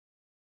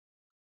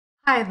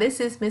Hi, this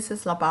is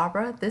Mrs. La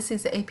Barbara. This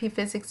is AP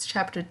Physics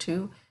Chapter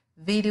 2,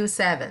 Video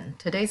 7.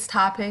 Today's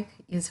topic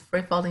is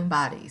free-falling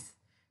bodies.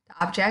 The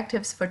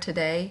objectives for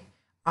today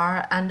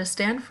are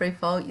understand free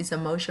fall is a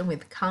motion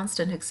with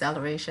constant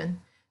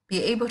acceleration,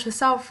 be able to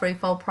solve free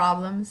fall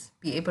problems,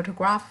 be able to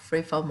graph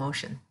free fall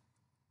motion.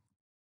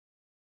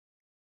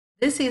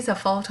 This is a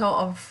photo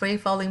of a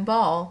free-falling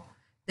ball.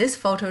 This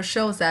photo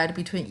shows that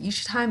between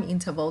each time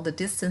interval, the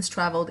distance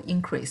traveled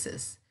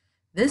increases.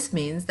 This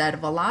means that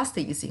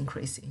velocity is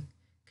increasing.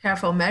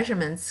 Careful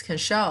measurements can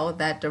show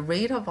that the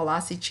rate of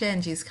velocity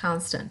change is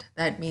constant.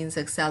 That means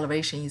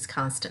acceleration is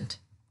constant.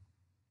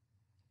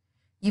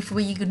 If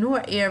we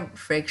ignore air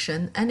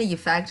friction and the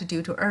effect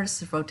due to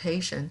Earth's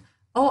rotation,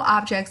 all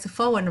objects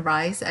fall and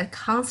rise at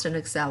constant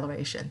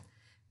acceleration.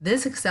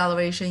 This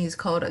acceleration is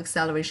called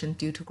acceleration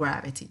due to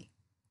gravity.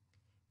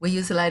 We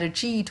use the letter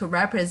g to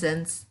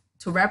represent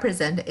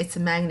its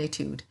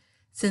magnitude.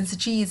 Since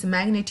g is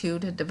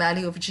magnitude, the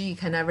value of g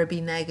can never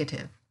be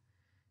negative.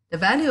 The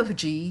value of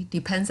g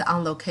depends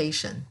on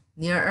location.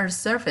 Near Earth's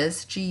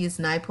surface, g is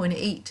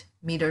 9.8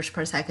 meters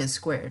per second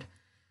squared.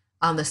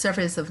 On the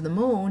surface of the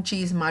moon,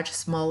 g is much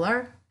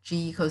smaller,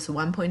 g equals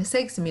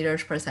 1.6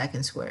 meters per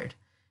second squared.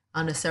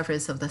 On the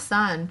surface of the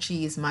sun,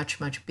 g is much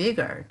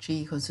bigger,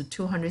 g equals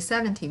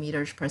 270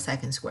 meters per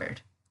second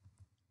squared.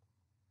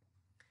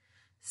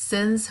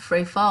 Since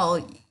free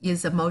fall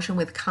is a motion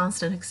with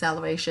constant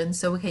acceleration,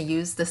 so we can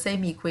use the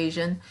same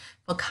equation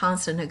for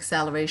constant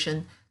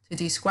acceleration to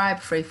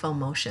describe free fall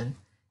motion.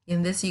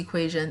 In this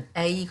equation,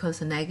 a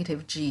equals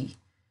negative g.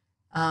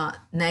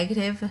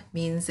 Negative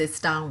means it's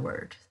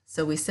downward.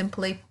 So we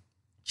simply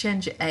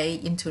change a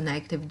into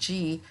negative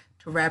g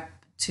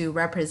to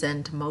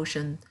represent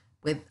motion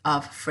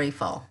of free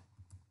fall.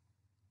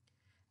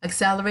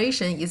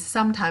 Acceleration is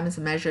sometimes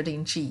measured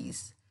in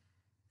g's.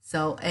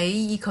 So a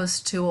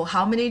equals to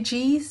how many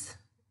g's?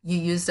 You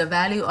use the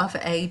value of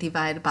a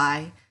divided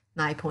by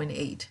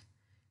 9.8.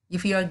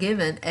 If you are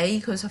given a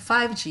equals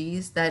 5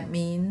 g's, that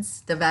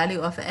means the value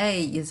of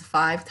a is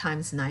 5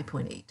 times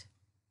 9.8.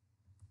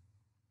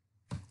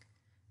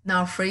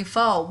 Now free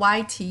fall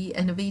yt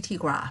and vt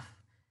graph.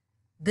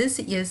 This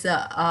is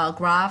a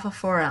graph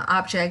for an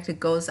object that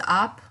goes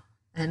up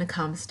and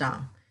comes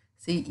down.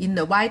 See, in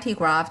the yt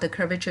graph, the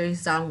curvature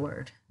is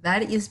downward.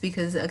 That is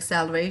because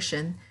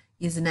acceleration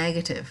is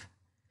negative.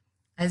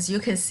 As you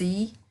can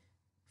see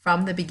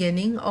from the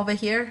beginning over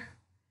here,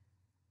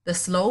 the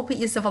slope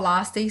is the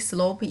velocity,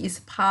 slope is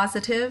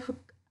positive,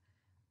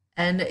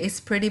 and it's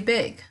pretty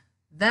big.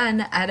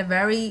 Then at the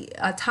very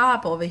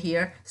top over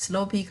here,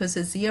 slope equals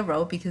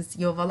 0 because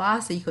your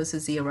velocity equals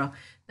 0.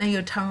 Then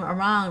you turn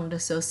around,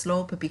 so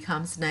slope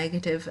becomes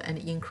negative and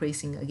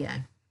increasing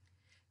again.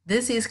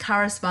 This is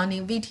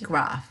corresponding VT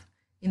graph.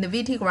 In the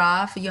VT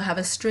graph, you have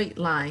a straight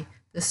line.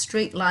 The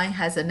straight line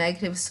has a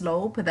negative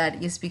slope.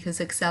 That is because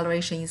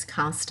acceleration is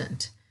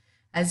constant.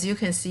 As you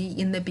can see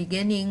in the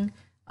beginning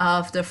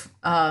of the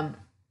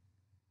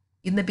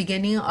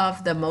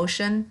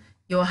motion,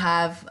 you'll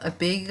have a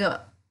big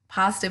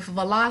positive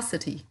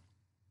velocity.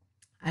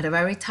 At the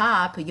very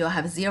top, you'll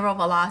have 0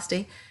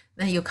 velocity.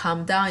 Then you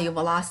come down, your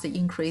velocity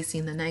increase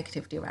in the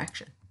negative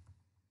direction.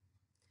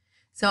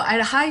 So at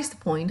the highest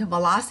point,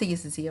 velocity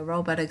is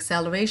 0, but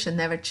acceleration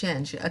never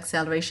changes.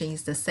 Acceleration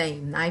is the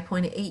same,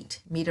 9.8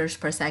 meters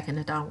per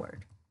second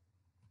downward.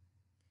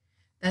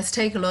 Let's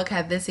take a look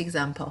at this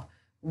example.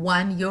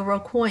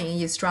 €1 coin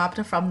is dropped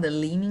from the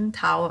Leaning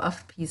Tower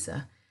of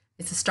Pisa.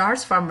 It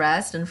starts from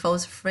rest and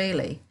falls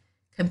freely.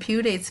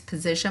 Compute its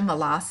position,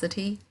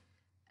 velocity,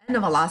 and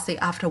velocity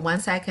after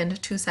 1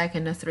 second, 2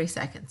 seconds, 3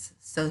 seconds.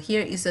 So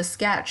here is a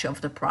sketch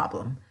of the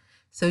problem.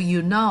 So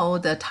you know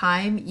the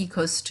time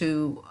equals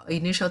to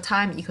initial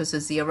time equals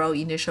to 0,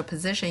 initial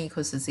position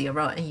equals to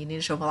 0, and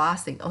initial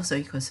velocity also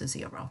equals to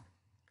 0.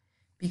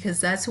 Because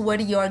that's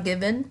what you are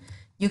given,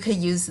 you can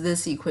use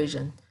this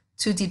equation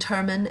to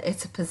determine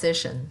its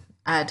position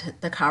at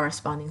the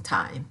corresponding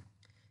time.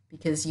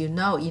 Because you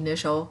know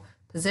initial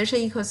position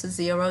equals to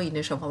 0,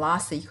 initial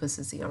velocity equals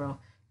to 0.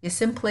 You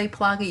simply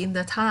plug in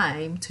the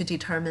time to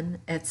determine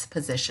its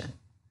position.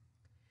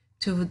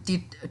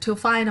 To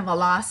find a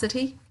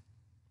velocity,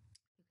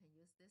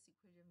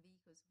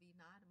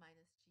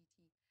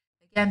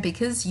 again,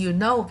 because you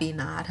know V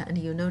naught and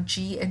you know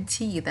G and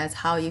T, that's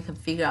how you can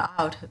figure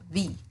out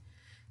V.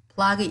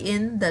 Plug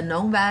in the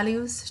known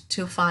values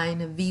to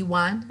find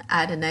V1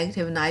 at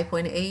negative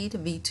 9.8,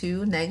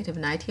 V2 negative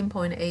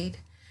 19.8,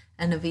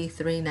 and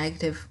V3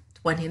 negative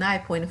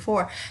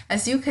 29.4.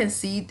 As you can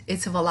see,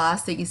 its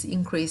velocity is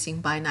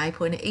increasing by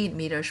 9.8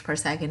 meters per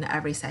second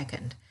every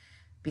second,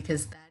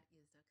 because that is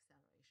the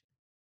acceleration.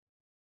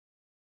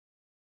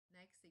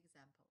 Next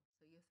example.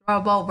 So you throw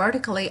a ball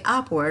vertically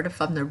upward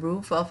from the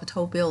roof of a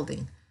tall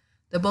building.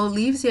 The ball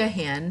leaves your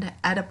hand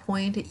at a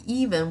point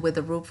even with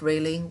the roof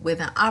railing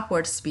with an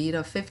upward speed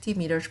of 50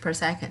 meters per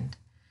second.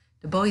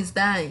 The ball is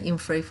then in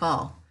free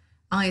fall.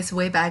 On its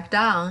way back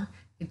down,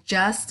 it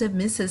just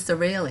misses the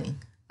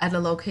railing. At the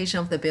location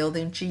of the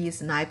building, g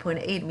is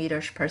 9.8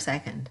 meters per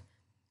second.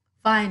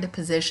 Find the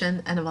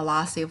position and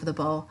velocity of the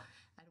ball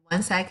at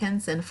 1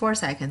 second and 4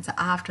 seconds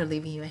after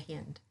leaving your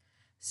hand.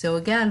 So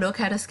again, look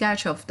at a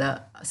sketch of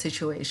the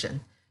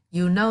situation.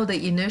 You know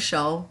the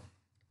initial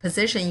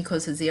position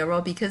equals to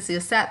 0 because you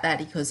set that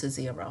equals to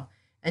 0.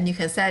 And you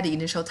can set the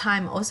initial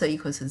time also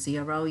equals to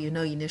 0. You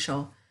know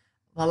initial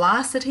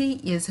velocity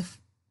is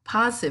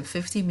positive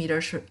 50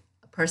 meters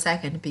per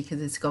second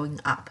because it's going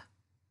up.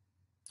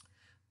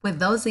 With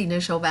those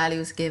initial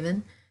values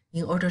given,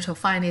 in order to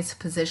find its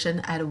position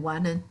at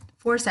 1 and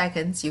 4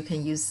 seconds, you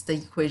can use the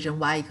equation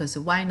y equals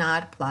to y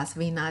naught plus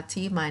v naught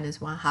t minus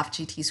 1/2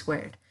 gt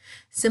squared.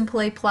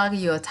 Simply plug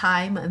your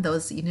time and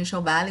those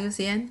initial values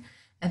in,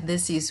 and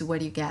this is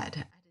what you get.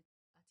 At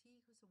t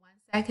equals to 1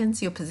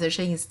 second, your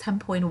position is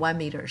 10.1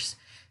 meters.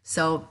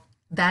 So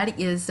that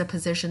is the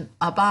position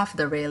above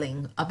the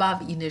railing,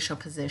 above initial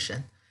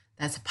position.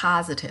 That's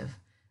positive.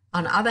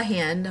 On the other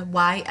hand,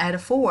 y at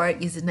 4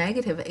 is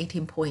negative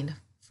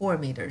 18.4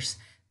 meters.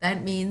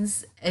 That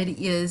means it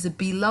is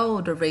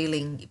below the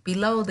railing,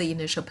 below the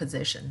initial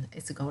position.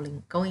 It's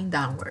going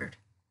downward.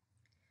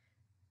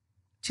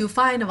 To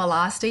find the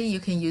velocity, you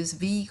can use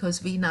v equals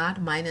v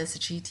naught minus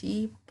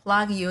gt.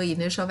 Plug your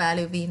initial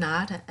value v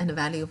naught and the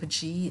value of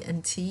g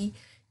and t.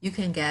 You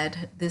can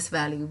get this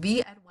value.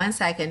 V at 1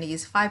 second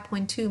is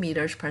 5.2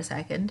 meters per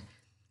second.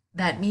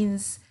 That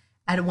means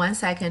at 1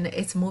 second,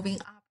 it's moving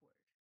upward.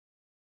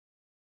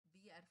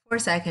 V at 4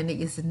 seconds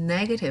is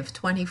negative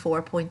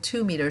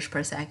 24.2 meters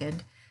per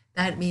second.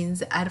 That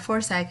means at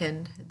 4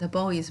 seconds, the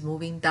ball is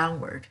moving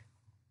downward.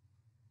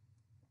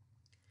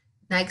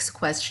 Next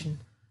question.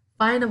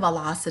 Find the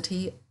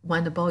velocity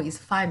when the ball is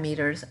 5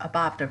 meters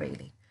above the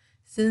railing.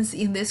 Since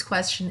in this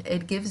question,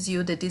 it gives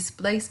you the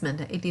displacement,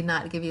 it did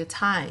not give you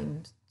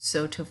time.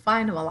 So to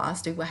find the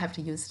velocity, we have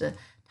to use the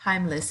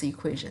timeless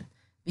equation.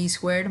 V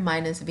squared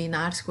minus v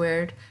naught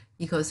squared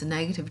equals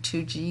negative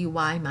 2g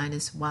y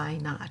minus y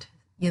naught.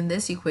 In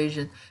this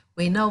equation,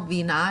 we know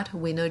v naught,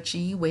 we know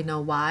g, we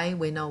know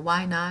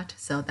y naught.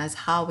 So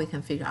that's how we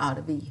can figure out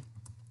v.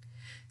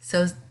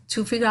 So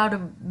to figure out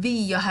v,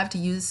 you have to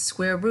use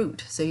square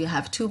root. So you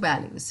have two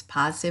values,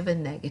 positive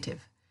and negative,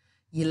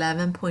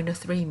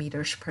 11.3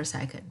 meters per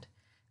second.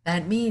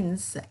 That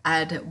means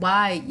at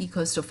y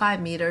equals to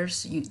 5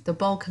 meters, the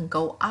ball can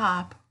go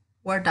up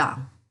or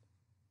down.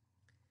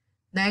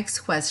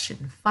 Next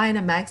question, find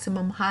the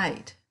maximum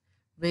height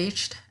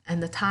reached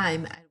and the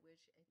time at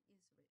which it is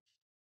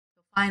reached.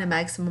 To find the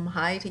maximum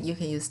height, you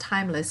can use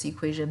timeless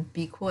equation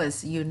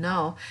because you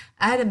know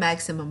at the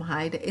maximum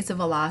height, its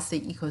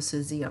velocity equals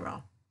to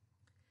 0.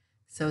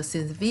 So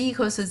since v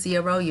equals to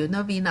 0, you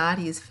know v naught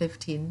is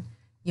 15.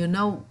 You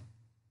know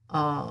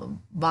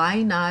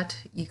y naught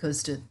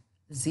equals to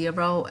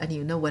 0, and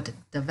you know what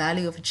the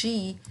value of g,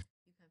 you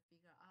can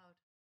figure out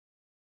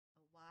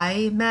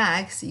y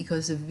max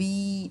equals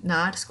v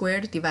naught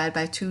squared divided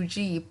by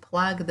 2g.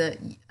 Plug the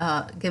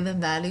given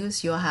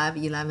values, you'll have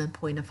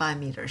 11.5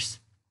 meters.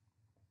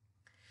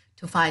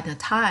 To find the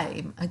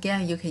time,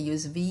 again, you can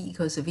use v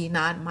equals v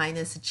naught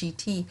minus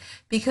gt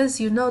because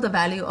you know the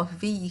value of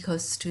v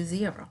equals to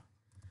 0.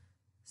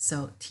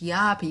 So t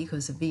up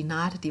equals v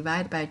naught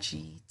divided by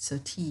g, so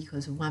t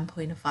equals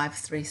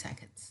 1.53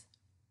 seconds.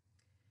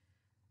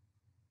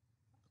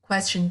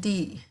 Question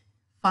D,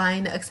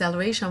 find the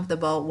acceleration of the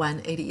ball when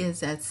it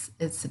is at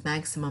its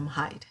maximum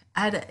height.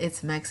 At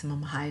its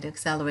maximum height,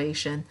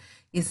 acceleration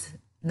is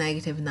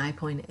negative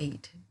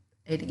 9.8.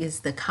 It is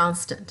the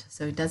constant,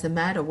 so it doesn't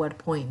matter what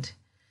point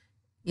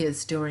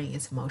is during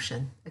its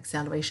motion.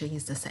 Acceleration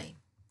is the same.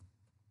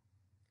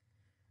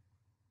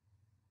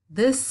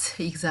 This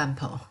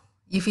example,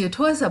 if you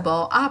toss a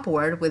ball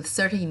upward with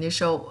certain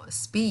initial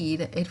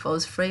speed, it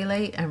falls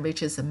freely and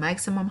reaches a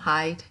maximum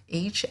height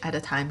h at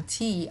a time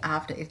t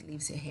after it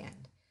leaves your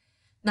hand.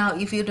 Now,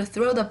 if you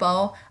throw the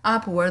ball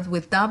upward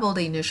with double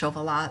the initial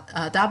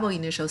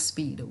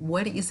speed,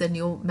 what is the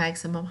new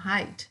maximum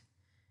height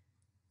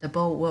the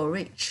ball will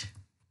reach?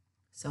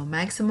 So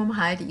maximum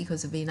height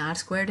equals v naught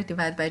squared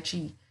divided by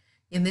g.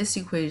 In this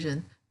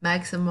equation,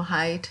 maximum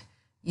height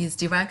is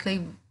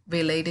directly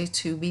related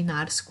to v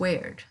naught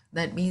squared.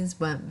 That means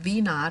when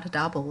v naught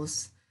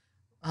doubles,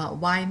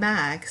 y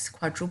max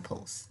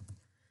quadruples.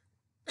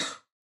 So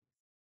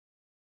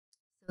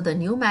the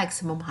new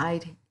maximum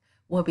height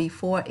will be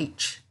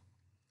 4h.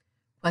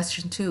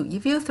 Question 2,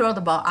 if you throw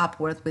the ball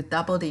upward with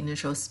double the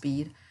initial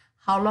speed,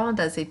 how long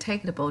does it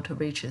take the ball to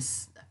reach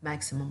its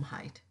maximum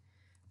height?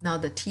 Now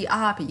the t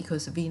up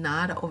equals v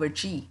naught over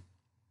g.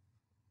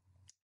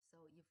 So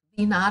if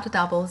v naught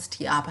doubles,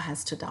 t up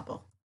has to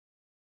double.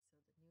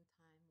 So the new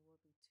time will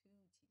be 2t.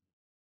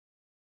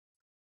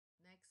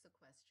 Next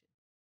question.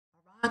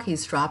 A rock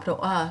is dropped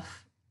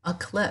off a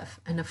cliff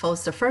and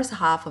falls the first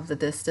half of the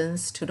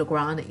distance to the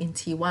ground in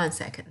t1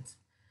 seconds.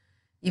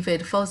 If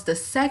it falls the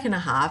second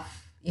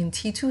half in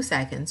t2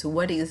 seconds,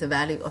 what is the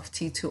value of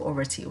t2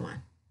 over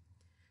t1?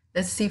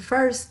 Let's see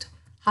first,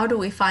 how do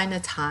we find the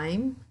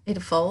time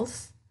it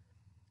falls?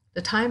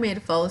 The time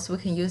it falls, we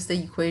can use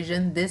the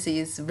equation. This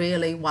is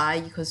really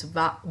y equals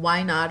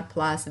y naught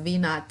plus v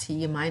naught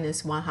t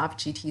minus 1/2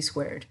 gt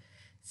squared.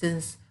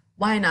 Since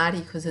y naught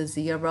equals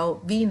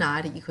 0, v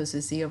naught equals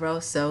 0,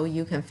 so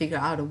you can figure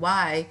out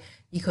y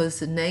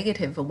equals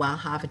negative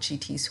 1/2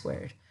 gt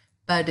squared.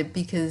 But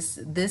because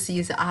this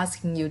is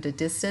asking you the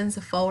distance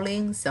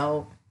falling,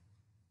 so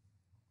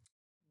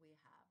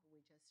we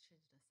just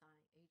change the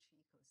sign, h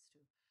equals to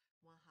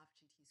 1/2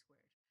 gt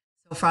squared.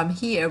 So from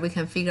here, we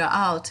can figure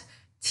out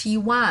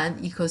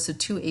T1 equals to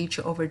 2h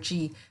over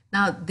g.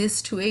 Now,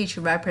 this 2h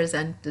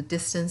represents the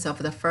distance of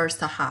the first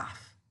half.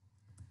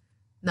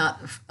 Now,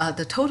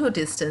 the total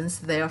distance,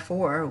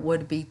 therefore,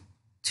 would be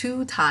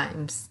 2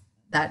 times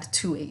that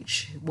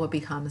 2h, what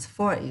becomes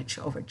 4h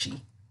over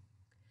g.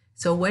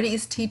 So what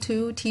is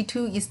T2?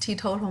 T2 is T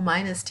total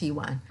minus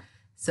T1.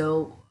 So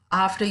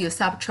after you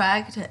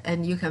subtract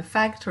and you can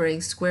factor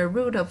in square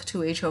root of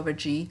 2h over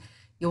g,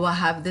 you will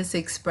have this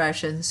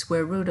expression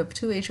square root of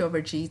 2h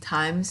over g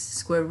times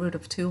square root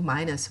of 2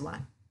 minus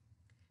 1.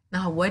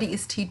 Now what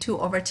is T2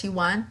 over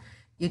T1?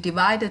 You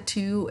divide the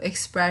two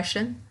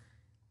expression,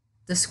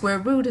 the square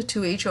root of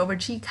 2h over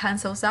g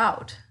cancels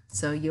out.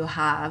 So you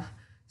have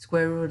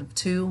square root of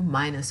 2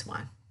 minus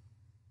 1.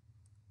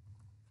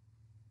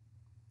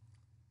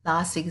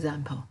 Last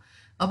example.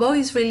 A ball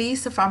is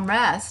released from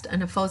rest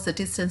and falls the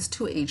distance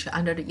 2h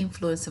under the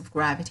influence of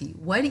gravity.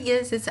 What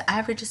is its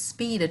average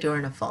speed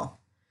during the fall?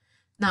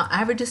 Now,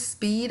 average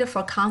speed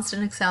for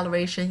constant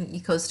acceleration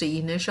equals the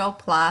initial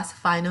plus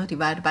final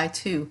divided by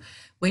 2.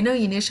 We know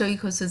initial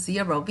equals to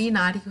 0, v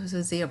naught equals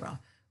to 0.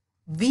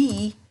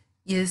 V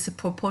is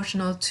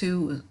proportional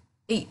to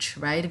h,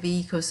 right? V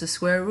equals the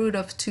square root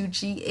of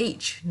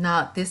 2gh.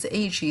 Now, this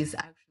h is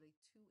actually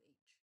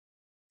 2h.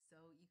 So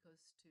equals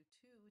to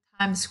 2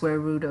 times square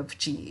root of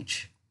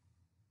gh.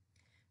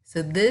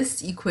 So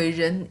this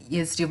equation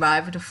is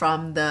derived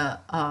from the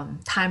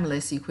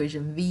timeless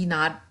equation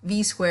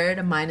v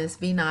squared minus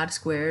v naught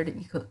squared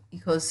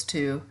equals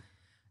to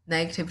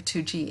negative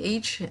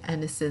 2gh.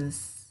 And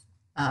since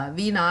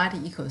v naught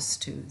equals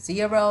to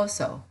 0,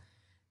 so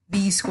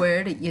v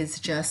squared is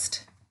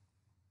just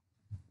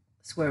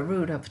square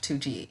root of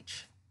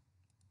 2gh.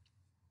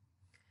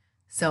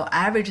 So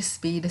average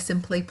speed,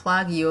 simply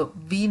plug your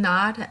v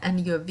naught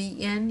and your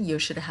v in, you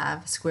should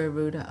have square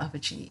root of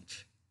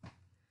gh.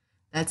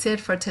 That's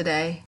it for today.